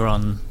finger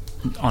on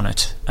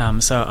it.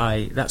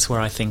 That's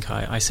where I think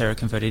I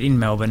seroconverted in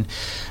Melbourne,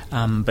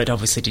 but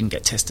obviously didn't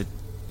get tested,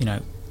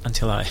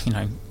 until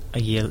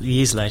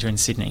years later in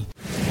Sydney.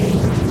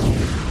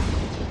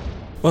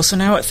 Well, so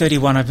now at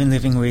 31, I've been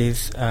living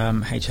with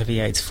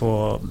HIV/AIDS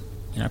for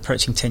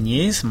approaching 10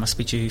 years. I must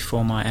be due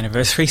for my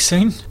anniversary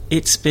soon.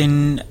 It's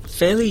been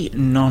fairly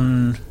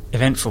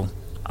non-eventful.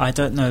 I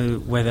don't know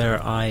whether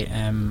I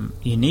am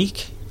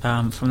unique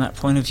from that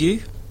point of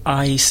view.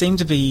 I seem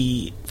to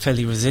be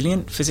fairly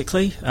resilient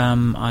physically.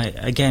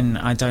 I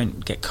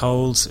don't get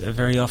colds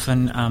very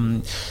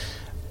often.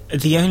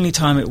 The only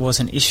time it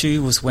was an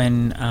issue was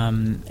when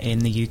in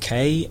the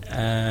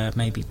UK,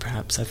 maybe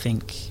perhaps I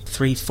think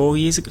 5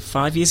 years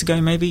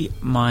ago maybe,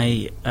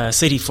 my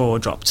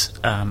CD4 dropped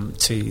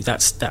to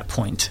that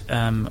point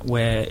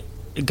where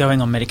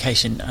going on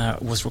medication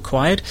was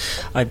required.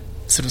 I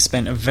sort of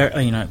spent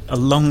a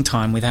long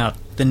time without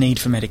the need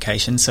for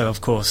medication, so of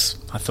course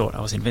I thought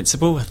I was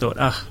invincible. I thought,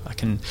 I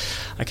can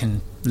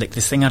lick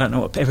this thing. I don't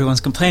know what everyone's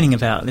complaining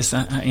about. This,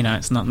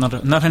 it's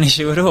not an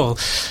issue at all.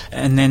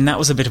 And then that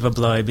was a bit of a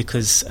blow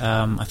because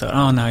I thought,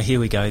 oh no, here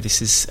we go.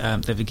 This is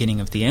the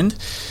beginning of the end.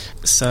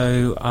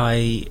 So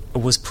I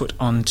was put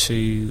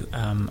onto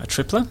a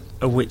tripler,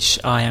 which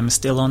I am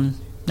still on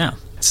now.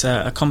 It's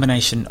a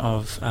combination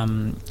of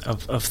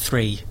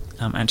three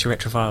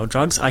antiretroviral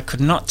drugs. I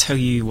could not tell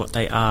you what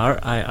they are.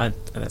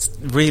 That's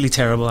really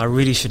terrible. I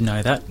really should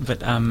know that. But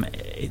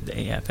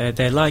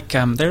they're like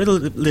they're a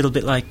little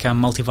bit like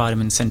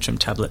multivitamin Centrum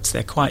tablets.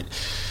 They're quite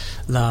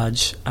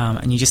large,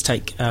 and you just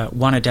take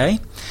one a day.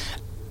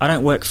 I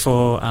don't work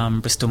for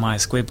Bristol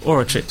Myers Squibb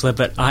or a tripler,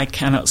 but I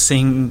cannot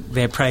sing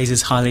their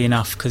praises highly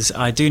enough because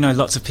I do know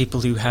lots of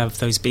people who have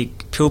those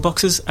big pill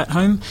boxes at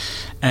home,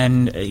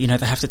 and they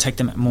have to take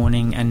them at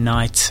morning and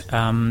night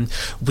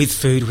with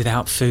food,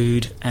 without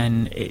food,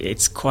 and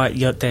it's quite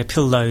their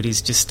pill load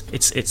is just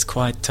it's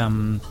quite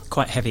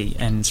heavy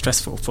and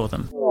stressful for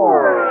them.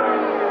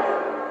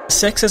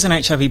 Sex as an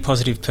HIV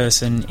positive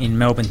person in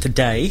Melbourne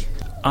today,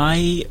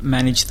 I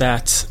manage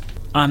that.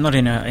 I'm not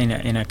in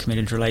a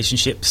committed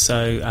relationship,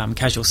 so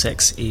casual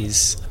sex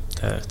is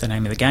the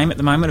name of the game at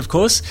the moment, of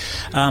course.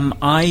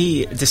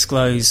 I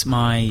disclose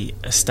my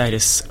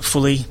status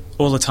fully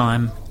all the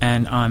time,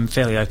 and I'm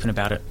fairly open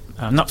about it.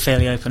 Not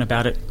fairly open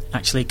about it,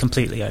 actually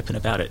completely open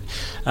about it,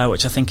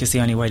 which I think is the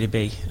only way to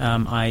be.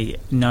 I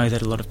know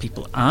that a lot of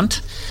people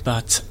aren't,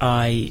 but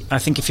I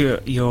think if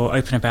you're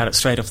open about it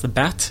straight off the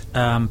bat,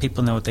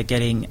 people know what they're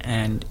getting,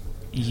 and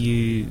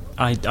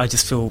I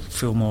just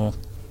feel more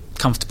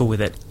comfortable with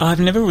it. I've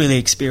never really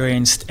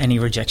experienced any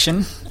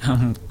rejection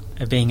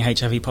being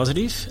HIV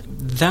positive.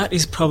 That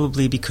is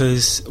probably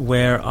because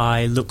where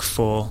I look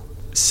for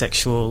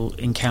sexual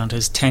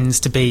encounters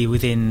tends to be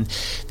within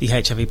the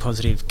HIV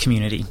positive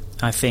community.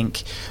 I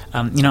think,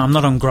 I'm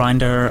not on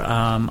Grindr,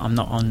 I'm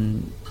not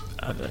on,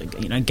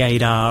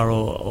 Gaydar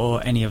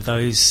or any of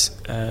those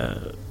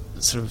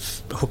sort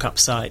of hookup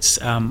sites,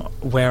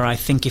 where I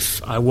think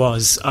if I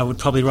was, I would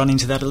probably run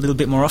into that a little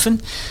bit more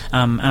often.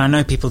 And I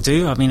know people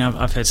do. I mean,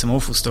 I've heard some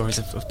awful stories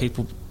of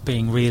people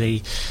being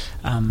really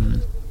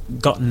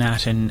gotten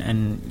at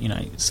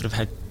and sort of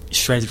had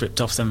shreds ripped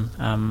off them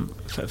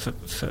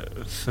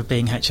for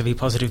being HIV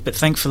positive. But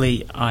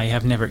thankfully, I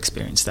have never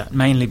experienced that,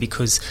 mainly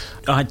because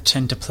I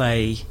tend to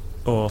play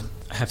or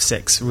have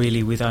sex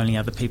really with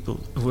only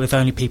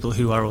people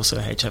who are also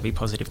HIV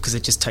positive, because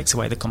it just takes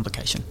away the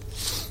complication.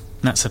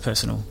 And that's a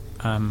personal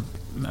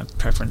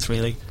preference,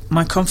 really.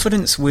 My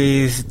confidence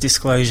with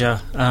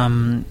disclosure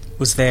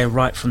was there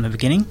right from the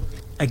beginning.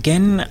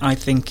 Again, I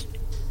think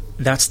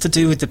that's to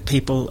do with the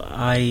people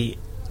I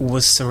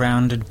was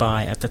surrounded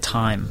by at the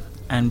time.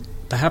 And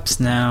perhaps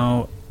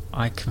now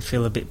I can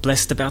feel a bit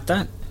blessed about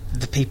that.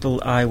 The people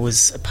I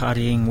was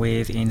partying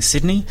with in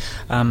Sydney,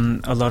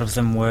 a lot of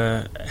them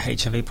were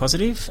HIV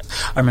positive.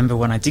 I remember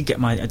when I did get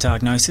my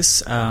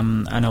diagnosis,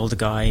 an older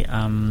guy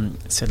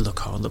said,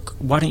 look,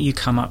 why don't you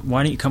come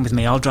with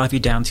me? I'll drive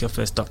you down to your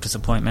first doctor's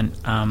appointment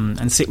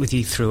and sit with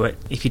you through it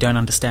if you don't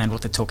understand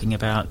what they're talking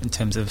about in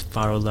terms of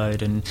viral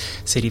load and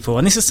CD4.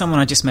 And this is someone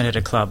I just met at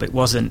a club. It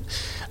wasn't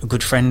a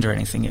good friend or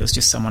anything. It was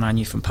just someone I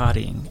knew from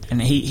partying.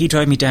 And he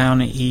drove me down.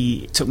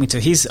 He took me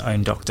to his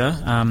own doctor,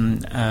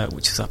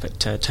 which was up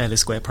at Taylor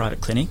Square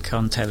Private Clinic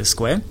on Taylor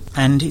Square,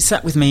 and he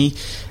sat with me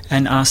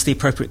and asked the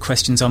appropriate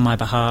questions on my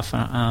behalf,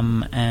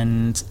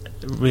 and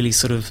really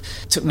sort of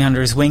took me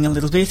under his wing a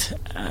little bit.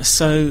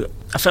 So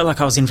I felt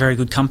like I was in very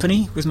good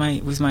company with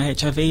my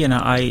HIV, and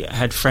I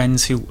had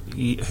friends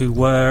who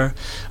were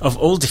of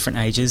all different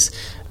ages.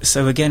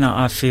 So again,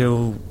 I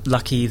feel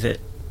lucky that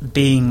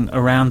being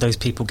around those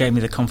people gave me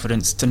the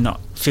confidence to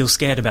not feel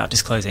scared about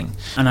disclosing.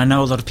 And I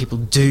know a lot of people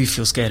do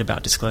feel scared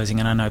about disclosing,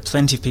 and I know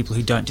plenty of people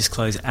who don't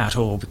disclose at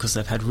all because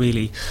they've had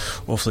really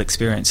awful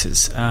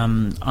experiences.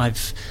 I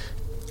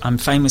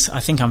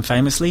think I'm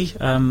famously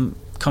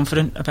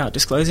confident about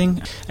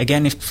disclosing.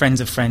 Again, if friends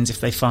of friends, if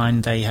they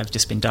find they have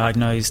just been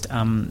diagnosed,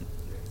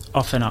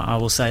 often I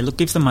will say, look,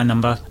 give them my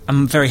number.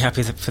 I'm very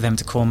happy for them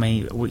to call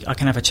me. I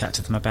can have a chat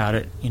to them about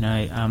it.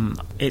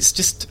 It's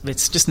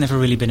just never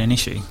really been an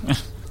issue.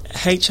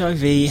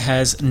 HIV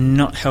has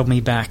not held me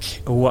back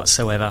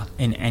whatsoever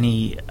in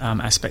any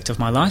aspect of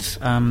my life.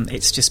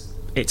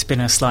 It's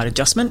been a slight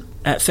adjustment.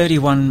 At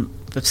 31,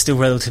 but still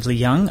relatively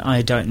young,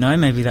 I don't know.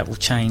 Maybe that will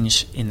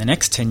change in the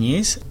next 10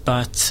 years.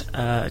 But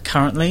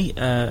currently,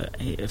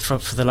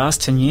 for the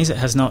last 10 years, it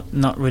has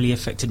not really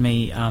affected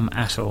me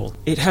at all.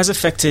 It has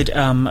affected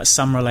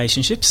some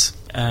relationships.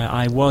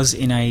 I was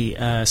in a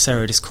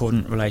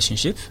serodiscordant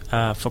relationship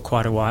for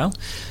quite a while,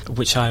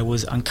 which I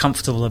was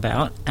uncomfortable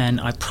about, and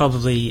I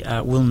probably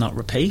will not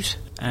repeat.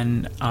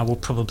 And I will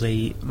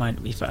probably,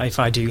 if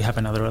I do have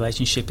another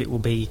relationship, it will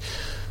be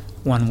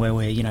one where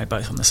we're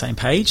both on the same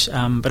page.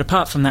 But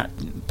apart from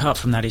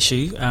that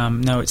issue,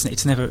 no,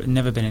 it's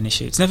never been an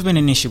issue. It's never been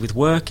an issue with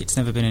work. It's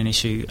never been an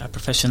issue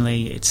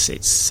professionally.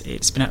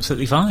 It's been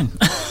absolutely fine.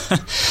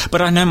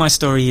 But I know my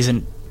story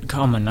isn't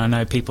common. I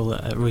know people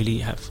really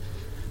have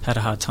had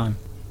a hard time.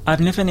 I've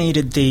never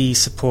needed the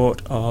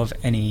support of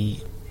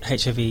any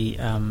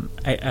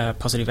HIV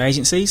positive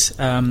agencies.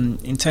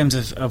 In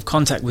terms of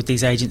contact with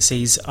these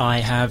agencies, I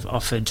have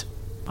offered.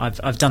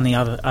 I've done the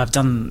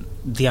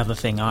other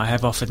thing. I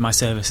have offered my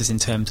services in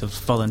terms of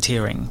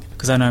volunteering,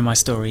 because I know my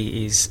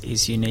story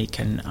is unique,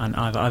 and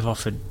I've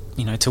offered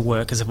to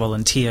work as a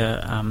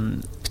volunteer,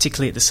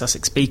 particularly at the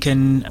Sussex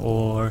Beacon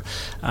or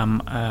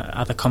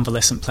other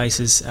convalescent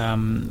places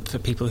for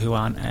people who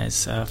aren't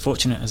as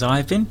fortunate as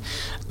I've been.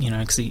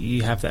 Because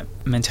you have that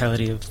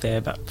mentality of there,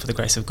 but for the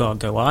grace of God,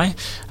 go I.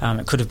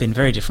 It could have been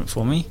very different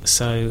for me.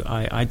 So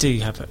I do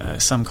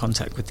have some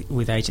contact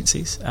with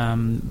agencies,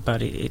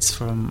 but it's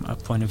from a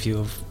point of view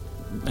of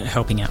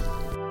helping out.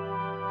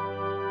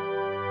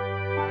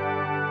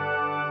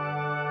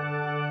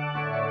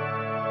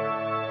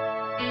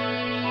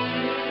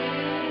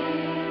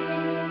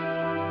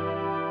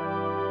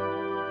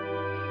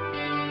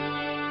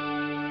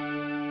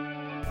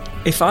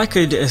 If I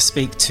could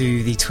speak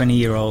to the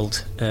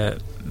 20-year-old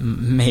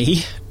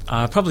me,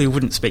 I probably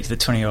wouldn't speak to the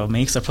 20-year-old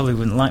me because I probably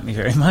wouldn't like me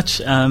very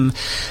much.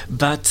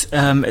 But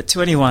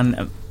to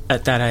anyone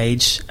at that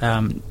age,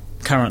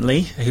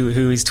 currently,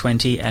 who is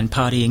 20 and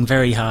partying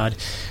very hard,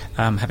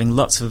 having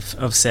lots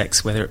of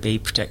sex, whether it be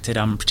protected,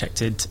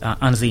 unprotected,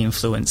 under the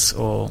influence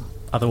or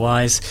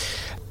otherwise,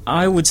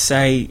 I would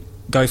say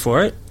go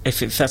for it. If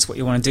that's what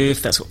you want to do,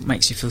 if that's what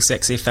makes you feel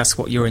sexy, if that's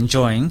what you're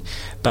enjoying.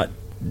 But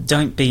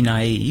don't be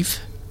naive.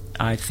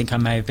 I think I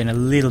may have been a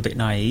little bit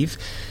naive.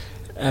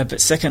 But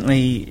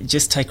secondly,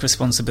 just take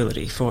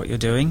responsibility for what you're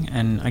doing,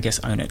 and I guess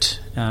own it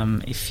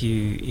if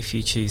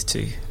you choose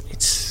to.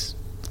 It's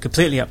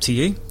completely up to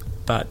you,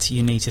 but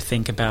you need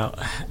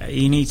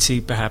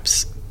to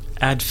perhaps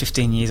add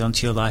 15 years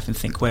onto your life and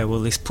think, where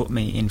will this put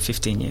me in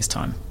 15 years'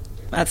 time?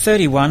 At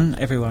 31,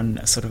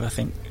 everyone sort of, I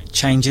think,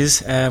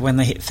 changes when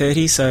they hit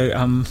 30, so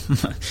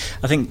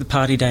I think the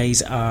party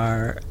days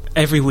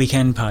every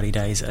weekend party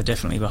days are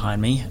definitely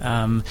behind me.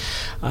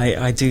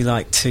 I do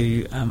like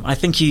to, I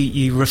think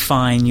you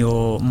refine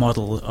your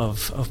model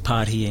of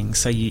partying,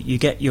 so you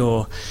get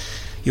your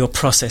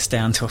process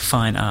down to a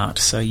fine art,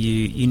 so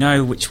you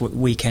know which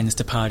weekends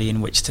to party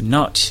and which to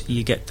not.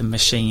 You get the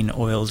machine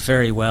oiled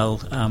very well.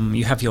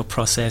 You have your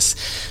process.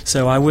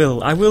 So I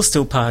will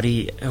still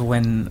party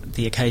when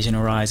the occasion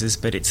arises,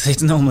 but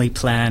it's normally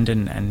planned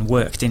and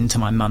worked into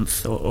my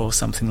month or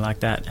something like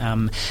that.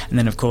 And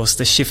then of course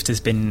the shift has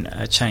been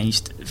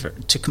changed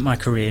to my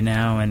career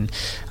now, and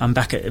I'm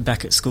back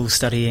at school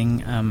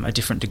studying a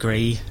different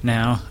degree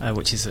now,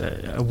 which is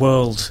a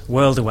world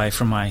away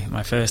from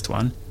my first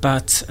one.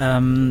 But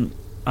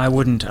I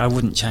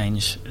wouldn't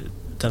change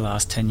the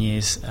last 10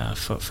 years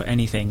for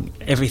anything,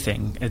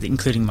 everything,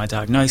 including my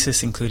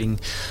diagnosis, including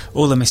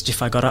all the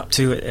mischief I got up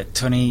to at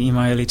 20 in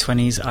my early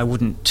 20s. I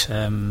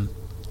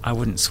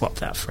wouldn't swap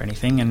that for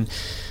anything. And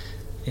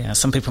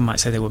some people might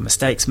say there were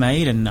mistakes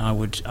made, and I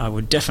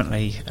would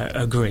definitely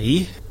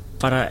agree.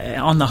 But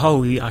on the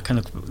whole, I kind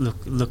of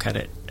look at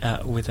it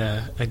with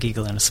a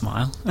giggle and a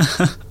smile.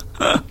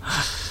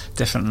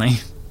 Definitely.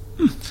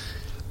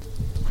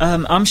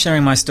 I'm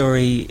sharing my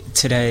story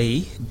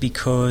today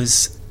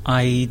because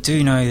I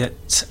do know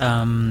that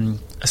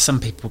some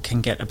people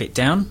can get a bit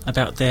down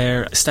about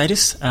their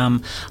status.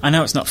 I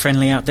know it's not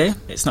friendly out there.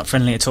 It's not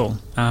friendly at all.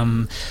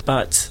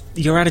 But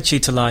your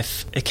attitude to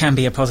life, it can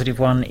be a positive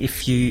one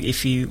if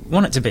you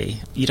want it to be.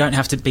 You don't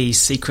have to be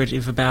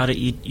secretive about it.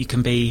 You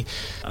can be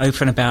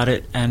open about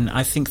it. And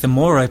I think the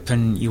more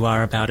open you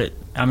are about it,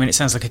 I mean, it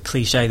sounds like a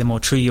cliche, the more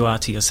true you are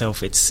to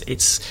yourself.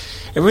 It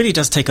really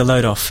does take a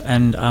load off.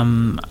 And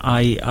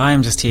I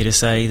am just here to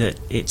say that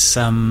it's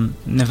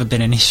never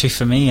been an issue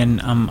for me,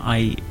 and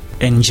I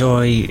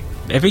enjoy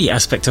every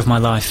aspect of my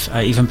life,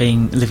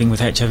 even living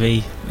with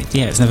HIV.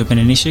 Yeah, it's never been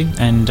an issue,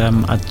 and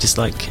I'd just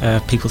like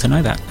people to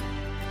know that.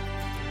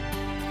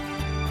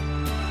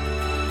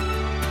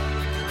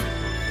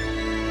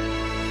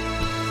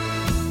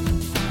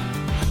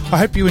 I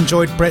hope you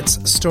enjoyed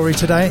Brett's story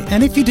today,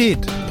 and if you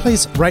did,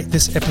 please rate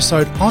this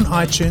episode on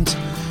iTunes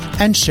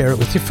and share it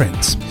with your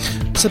friends.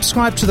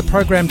 Subscribe to the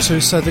program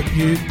too, so that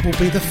you will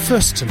be the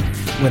first to know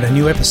when a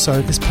new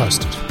episode is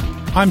posted.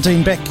 I'm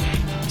Dean Beck.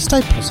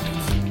 Stay positive.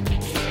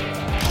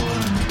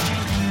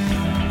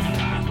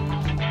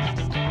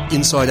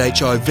 Inside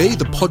HIV,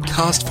 the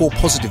podcast for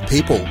positive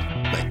people.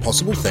 Made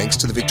possible thanks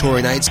to the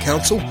Victorian AIDS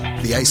Council,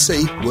 the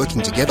AC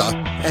Working Together,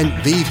 and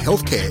Vive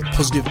Healthcare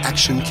Positive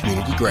Action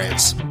Community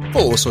Grants.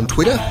 Follow us on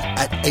Twitter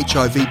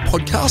 @HIV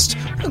Podcast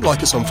and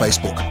like us on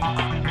Facebook.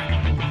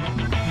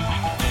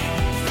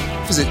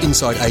 Visit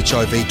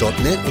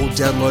InsideHIV.net or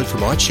download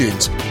from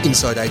iTunes.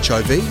 Inside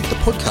HIV, the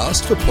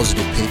podcast for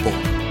positive people.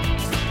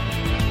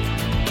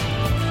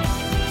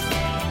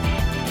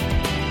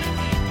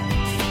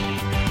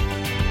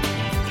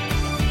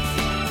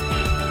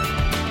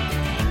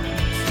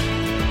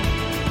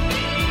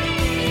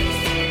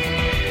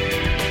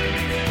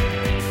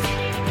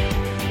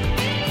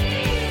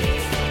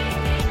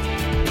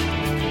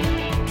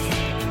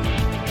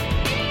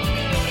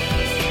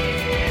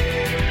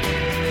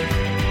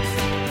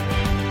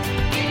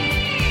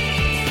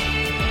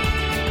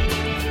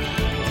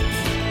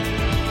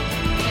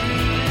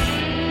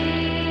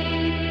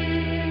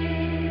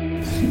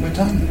 We're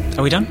done.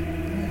 Are we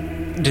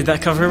done? Did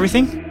that cover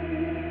everything?